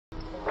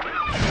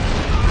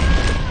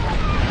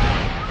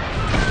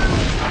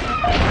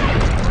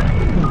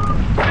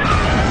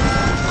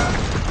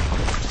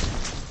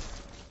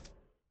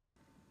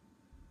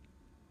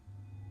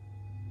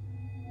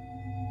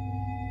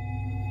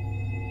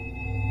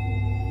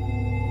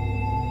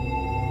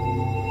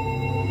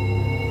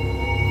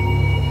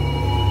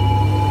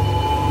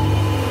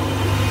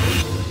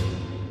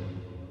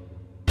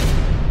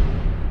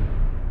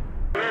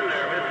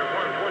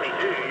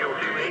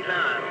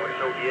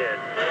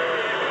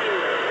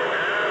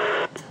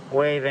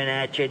Waving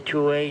at you,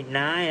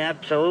 289.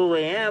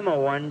 Absolutely am a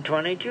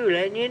 122.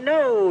 Letting you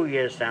know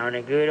you're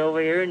sounding good over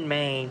here in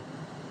Maine.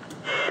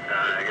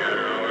 I got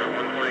her over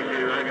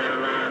 122. I got a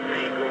live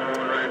feed going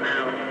on right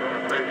now.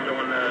 I'm going to post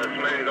on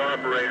Smooth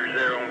Operators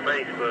there on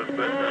Facebook,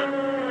 but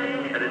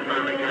I just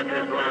finally got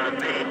this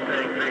live feed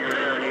thing figured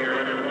out here.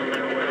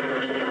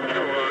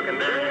 Still rocking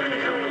down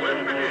here in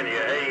West Virginia.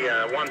 Hey,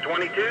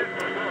 122,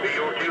 be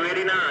your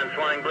 289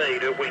 Swing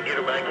Blade. Hope we can get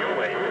her back your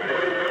way.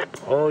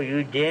 Oh,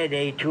 you did,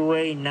 a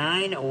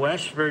 289,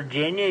 West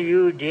Virginia,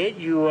 you did.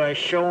 You are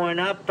showing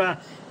up in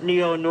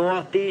the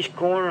northeast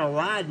corner,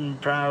 loud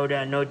and proud.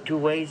 No two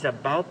ways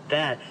about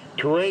that.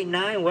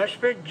 289, West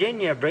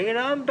Virginia, bring it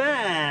on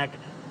back.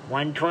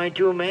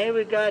 122, May,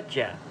 we got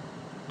ya.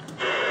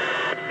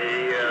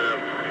 Hey,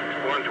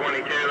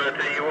 122, I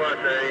tell you what,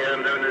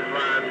 I'm doing this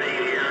live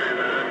feed here, and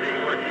I tell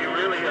you what, you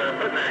really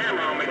putting the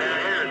hammer on me down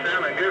here. It's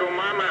sounding good on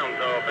my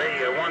mountaintop.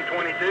 Hey,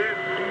 122,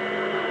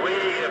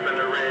 way up in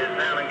the red,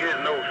 sounding good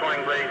in old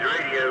Swing Blades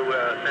radio,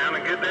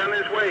 sounding good down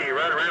this way,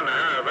 right around the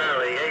high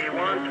valley. Hey,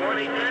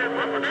 122,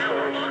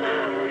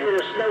 get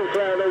a snow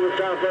cloud over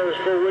top of us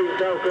before we can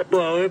talk.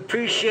 Well, we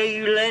appreciate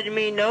you letting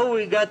me know.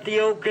 We got the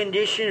old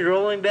conditions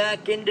rolling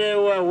back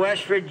into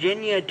West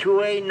Virginia,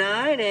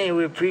 289, and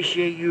we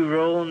appreciate you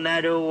rolling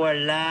that old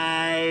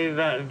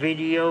live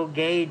video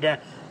gate.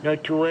 No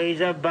two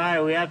ways about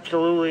it. We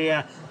absolutely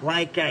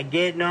like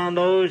getting on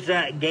those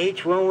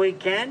gates when we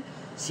can.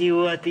 See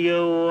what the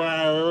old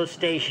little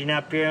station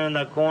up here in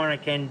the corner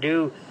can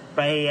do.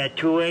 By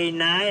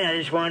 289, I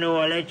just want to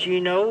let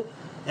you know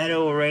that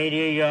old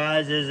radio of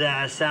yours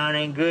is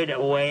sounding good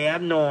way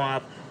up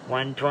north.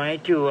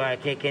 122,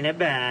 kicking it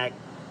back.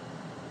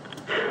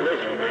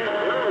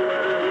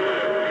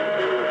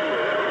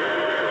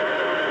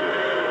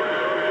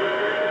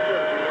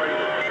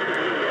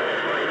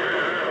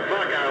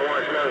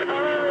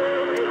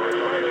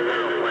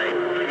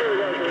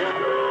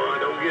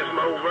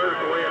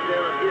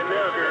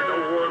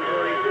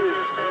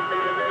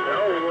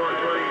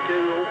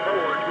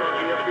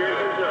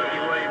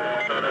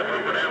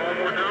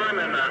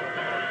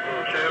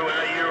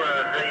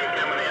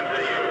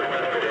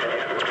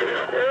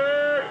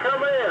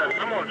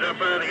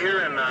 Jump out of here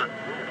and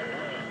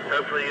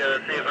hopefully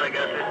see if I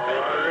got this. I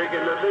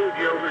reckon the dude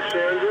over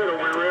sound good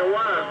over real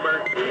wise,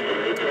 Bert.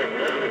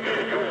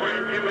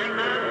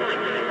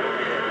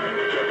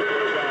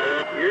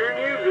 You're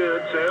you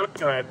good, Sam.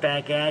 All right,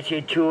 back at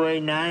you,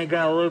 289.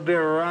 Got a little bit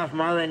rough.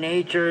 Mother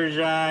Nature's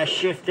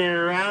shifting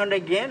around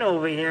again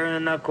over here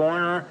in the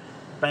corner.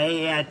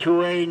 By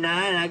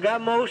 289, I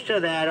got most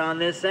of that on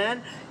this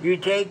end. You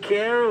take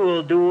care,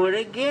 we'll do it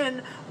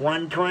again.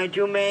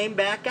 122 Maine,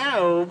 back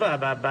out.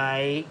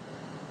 Bye-bye.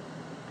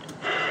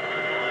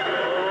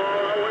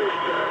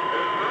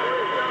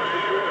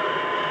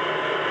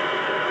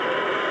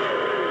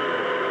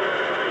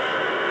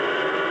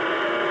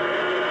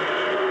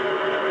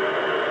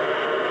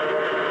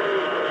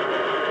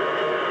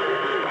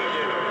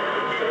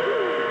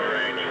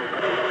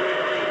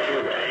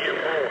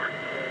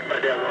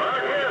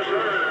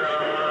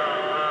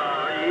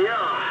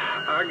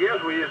 I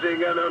guess we just ain't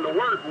got nothing to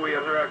work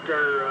with right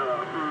there.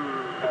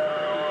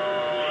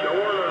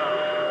 Sure enough.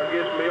 I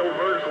guess my old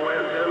vertical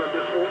antenna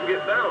just won't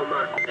get down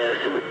there.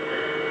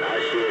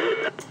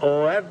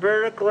 Oh, that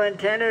vertical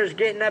antenna is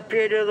getting up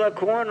here to the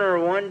corner.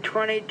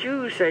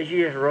 122 says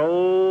you just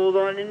rolled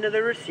on into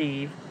the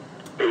receive.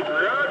 Roger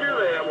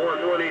that,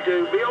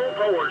 122. Be old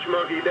Porch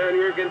monkey down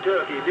here in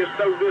Kentucky. Just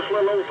threw this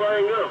little old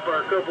thing up for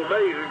a couple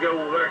days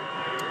ago there.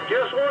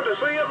 Just wanted to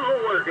see it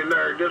was working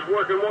there. Just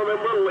working one of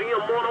them little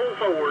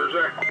M104s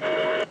there.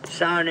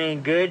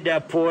 Sounding good,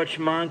 Porch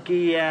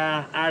Monkey,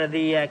 out of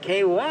the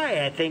KY,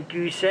 I think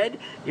you said.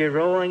 You're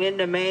rolling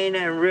into Maine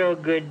and real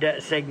good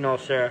signal,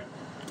 sir.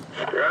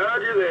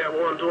 Roger that,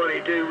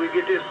 122. We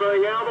get this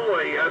thing out of the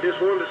way. I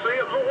just wanted to see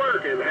it was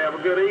working. Have a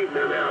good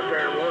evening out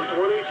there,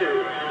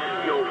 122.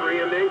 Your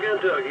friend in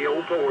Kentucky,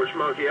 old Porch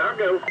Monkey. I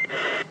go.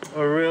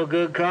 A real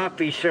good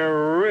copy,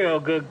 sir.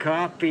 Real good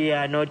copy.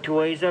 No two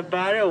ways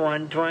about it.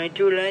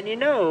 122 letting you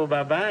know.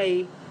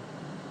 Bye-bye.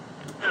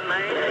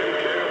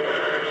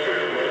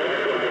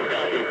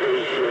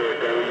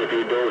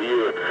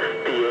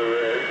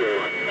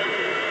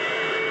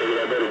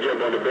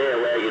 Jump on the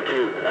bandwagon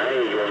too. I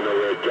ain't going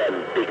nowhere,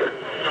 Captain Picker.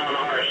 On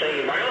RC,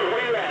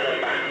 where you at?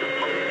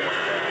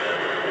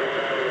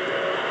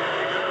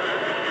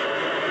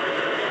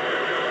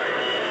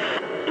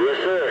 Yes,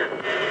 sir.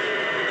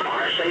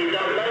 RC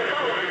double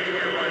color.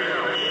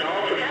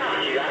 Off the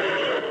couch, you got it?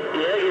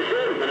 Yeah, you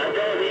said it, but I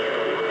told you.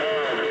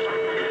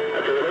 I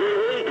told him every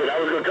week that I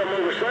was going to come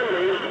over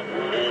Sunday,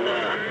 and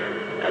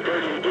I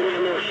told you to give me a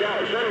little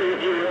shout Sunday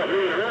if you want me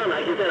around.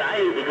 Like you said,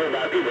 I hate to go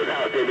by people's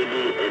house every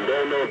day and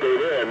don't know if they're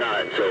there or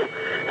not, so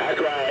that's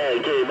why I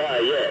hadn't came by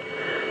yet.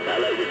 I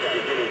like to try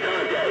to get in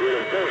contact with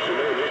them first, you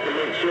know, just to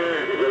make sure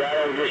that I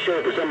don't just show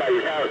up at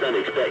somebody's house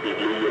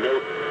unexpectedly, you know.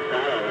 I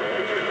don't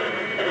know.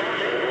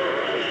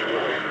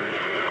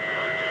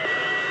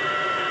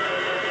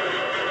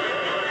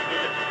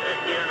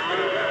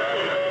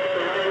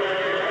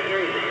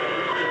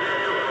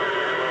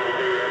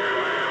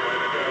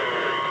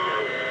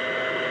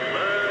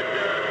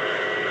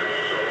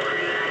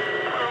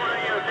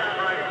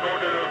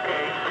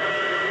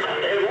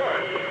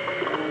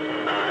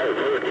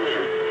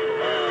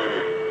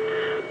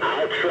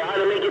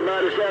 by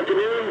this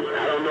afternoon.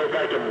 I don't know if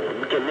I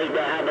can make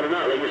that happen or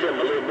not. Like I said,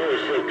 my little boy's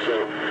sick,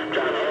 so I'm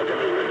trying to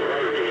alternate with the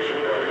light station.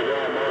 You go to the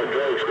Walmart,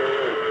 drugstore.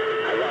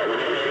 I got one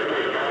of those shit.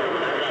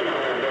 I got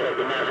to build up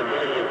the massive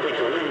money and fix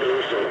a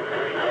window, so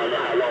I don't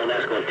know how long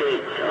that's going to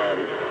take.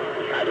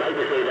 I'd like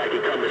to say that I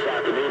could come this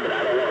afternoon, but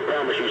I don't want to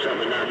promise you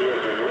something not be able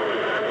to do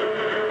it.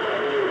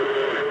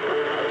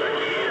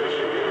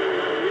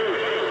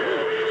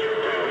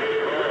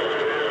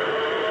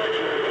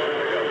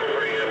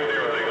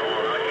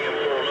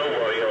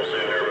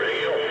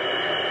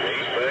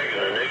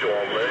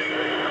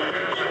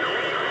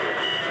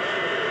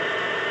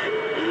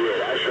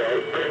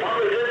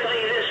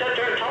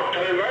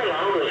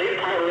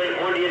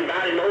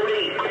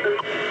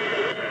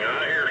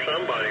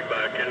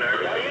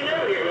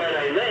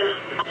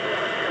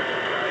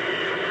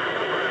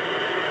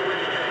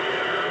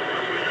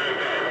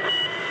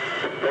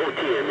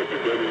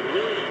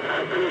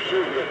 I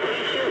appreciate the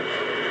patience,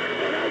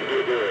 and I'll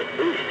give it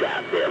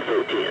ASAP there,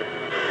 410.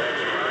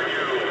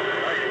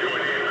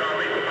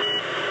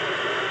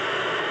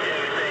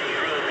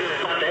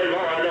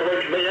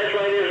 That's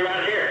what it is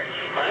right here.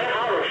 I ain't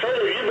holler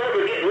food, you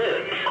better get with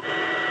it.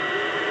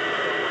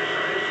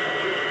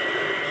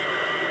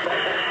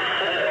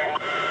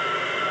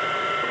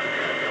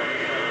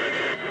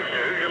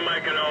 Who's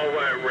making all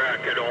that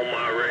racket on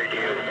my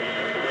radio?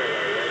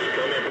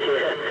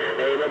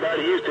 Ain't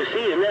nobody used to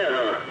seeing that,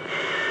 huh?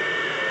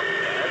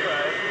 That's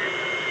right.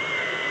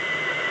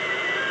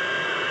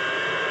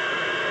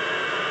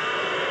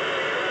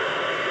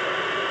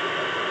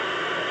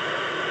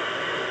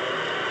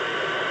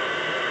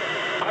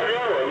 I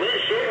know,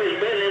 Miss Sherry's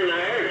been in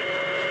there.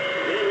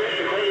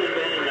 Mr. Clay's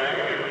been in there.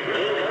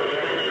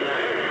 Coach's been in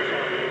there.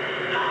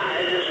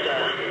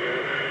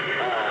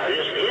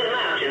 Just in and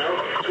out, you know.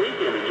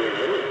 Sleeping again,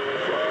 isn't it?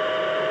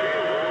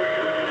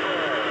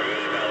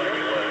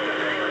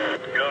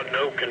 Got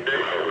no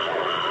conditions.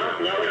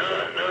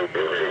 No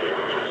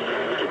conditions.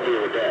 We can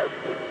deal with that.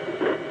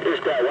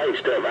 It's that white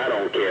stuff I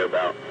don't care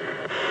about.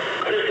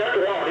 I just got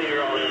the wall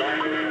heater on in there.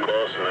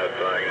 Busting that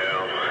thing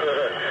out.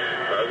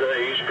 I say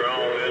he's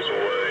strong this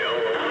way.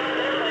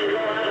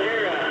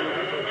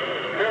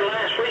 Here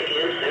last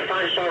weekend, they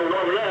finally started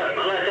warming up. I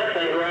let that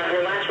thing go out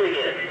here last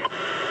weekend.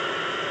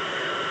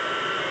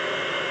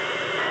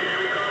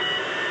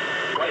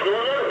 Waiting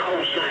on another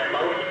cold snap,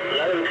 boat.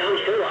 Another one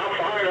comes through, I'll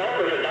fire it up.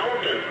 If it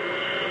don't,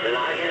 then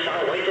I guess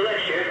I'll wait till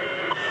next year.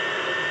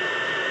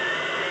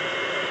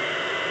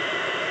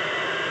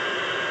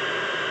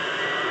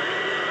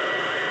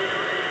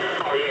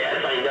 Oh yeah,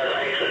 that thing does an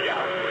excellent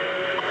job.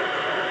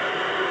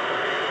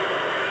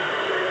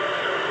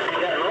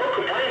 Got no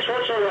complaints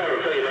whatsoever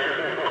for you, man.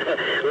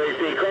 Well, you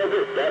see,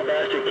 Carpet, that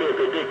bastard can't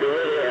predict the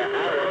weather an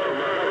hour from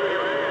now.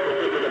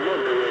 Predict the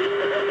month away.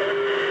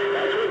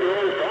 That's what the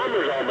old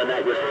Farmer's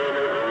Almanac was saying.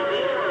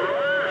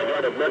 I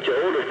got a bunch of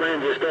older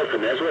friends and stuff,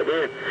 and that's what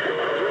they're...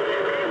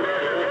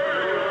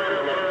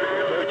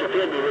 First of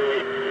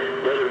February,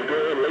 better go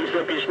ahead and lace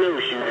up your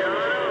snowshoes.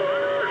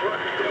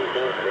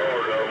 Both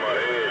bars out of my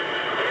head.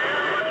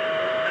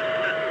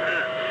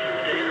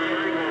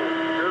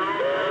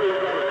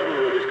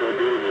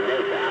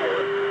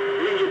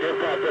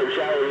 Pop up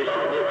shower, you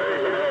should get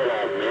them all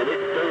off, man. It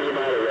throws them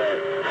out of that.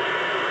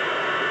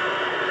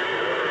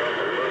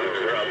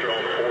 They're out there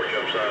on the porch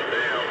upside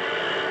down.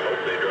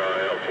 Hope they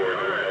dry out for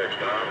you next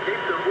time.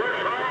 Keep the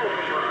roof off.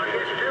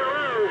 It's too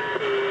low.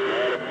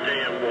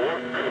 Damn, boy.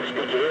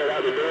 Stick your head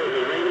out the door. If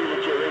it's raining,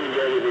 get your rain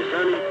jacket. If it's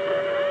sunny,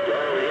 go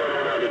on the hill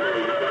out the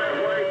door.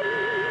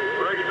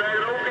 Well, you back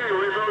it okay.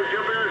 We're supposed to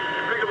jump in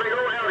and pick a big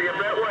old alley up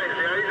that way and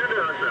see how you're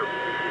doing, so.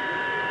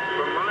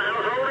 From my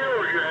household to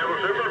yours, you have a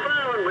super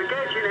fun. We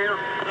catch you now.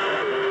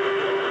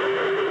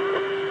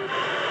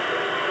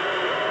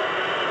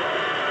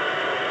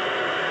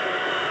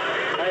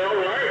 Hey,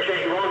 old Larry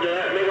ain't going to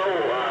that big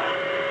old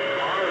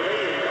RV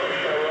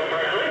show up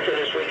there at Huntington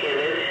this weekend,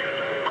 is he?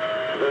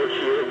 Porch,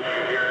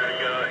 You're that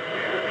guy.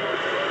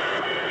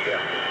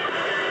 Yeah.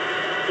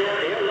 Yeah,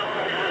 there's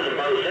all kinds of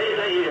boats.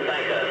 Anything you can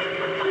think of.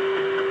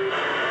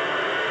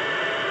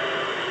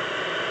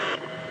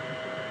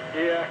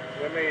 Yeah,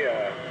 let me,